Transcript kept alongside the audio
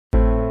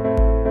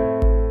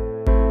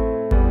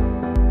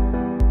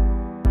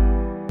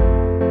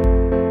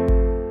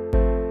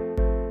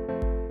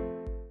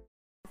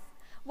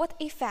What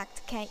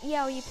effect can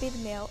ELE bead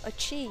mill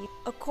achieve?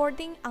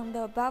 According on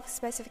the above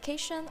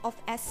specification of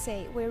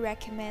assay, we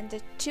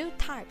recommend two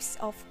types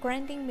of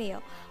grinding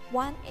mill.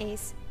 One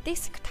is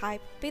disc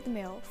type bead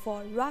mill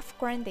for rough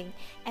grinding,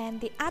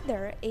 and the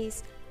other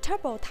is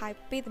turbo type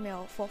bead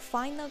mill for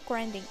finer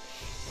grinding.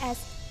 As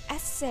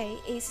assay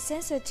is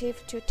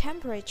sensitive to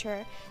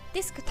temperature,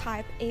 disc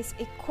type is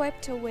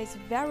equipped with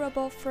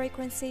variable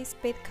frequency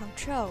speed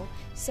control,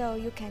 so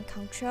you can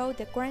control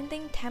the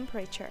grinding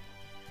temperature.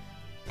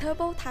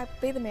 Turbo type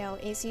bead mill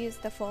is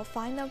used for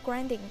finer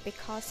grinding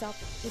because of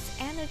its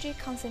energy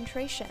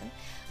concentration,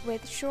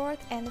 with short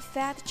and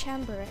fat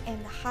chamber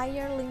and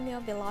higher linear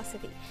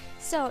velocity,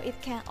 so it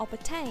can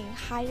obtain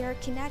higher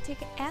kinetic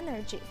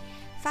energy,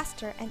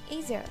 faster and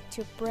easier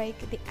to break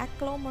the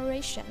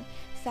agglomeration,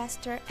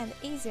 faster and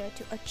easier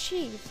to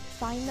achieve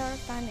finer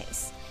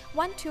fineness.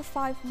 1 to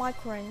 5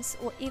 microns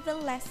or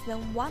even less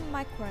than 1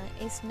 micron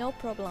is no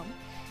problem.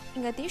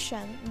 In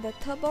addition, the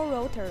turbo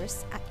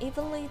rotors are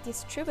evenly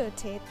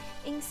distributed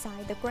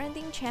inside the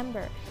grinding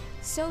chamber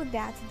so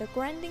that the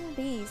grinding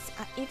beads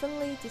are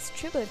evenly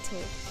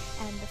distributed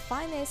and the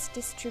fineness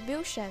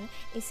distribution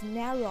is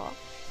narrow,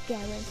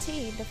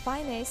 guarantee the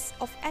fineness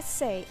of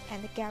assay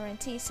and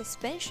guarantee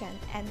suspension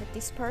and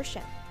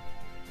dispersion.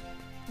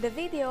 The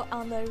video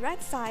on the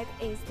right side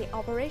is the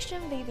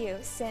operation video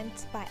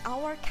sent by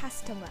our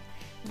customer.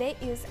 They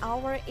use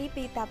our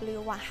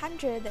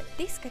EBW100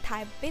 disc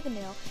type bead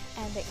mill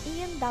and the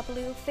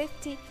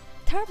EMW50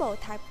 turbo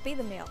type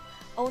bead mill,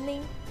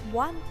 owning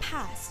one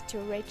pass to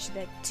reach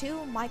the 2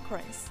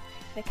 microns.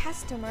 The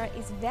customer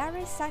is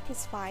very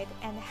satisfied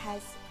and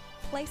has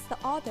placed the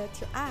order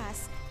to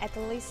us at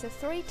least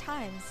 3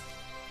 times.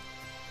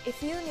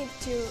 If you need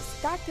to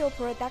start your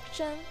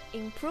production,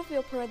 improve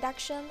your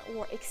production,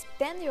 or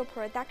expand your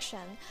production,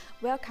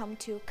 welcome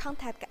to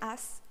contact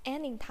us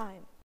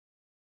anytime.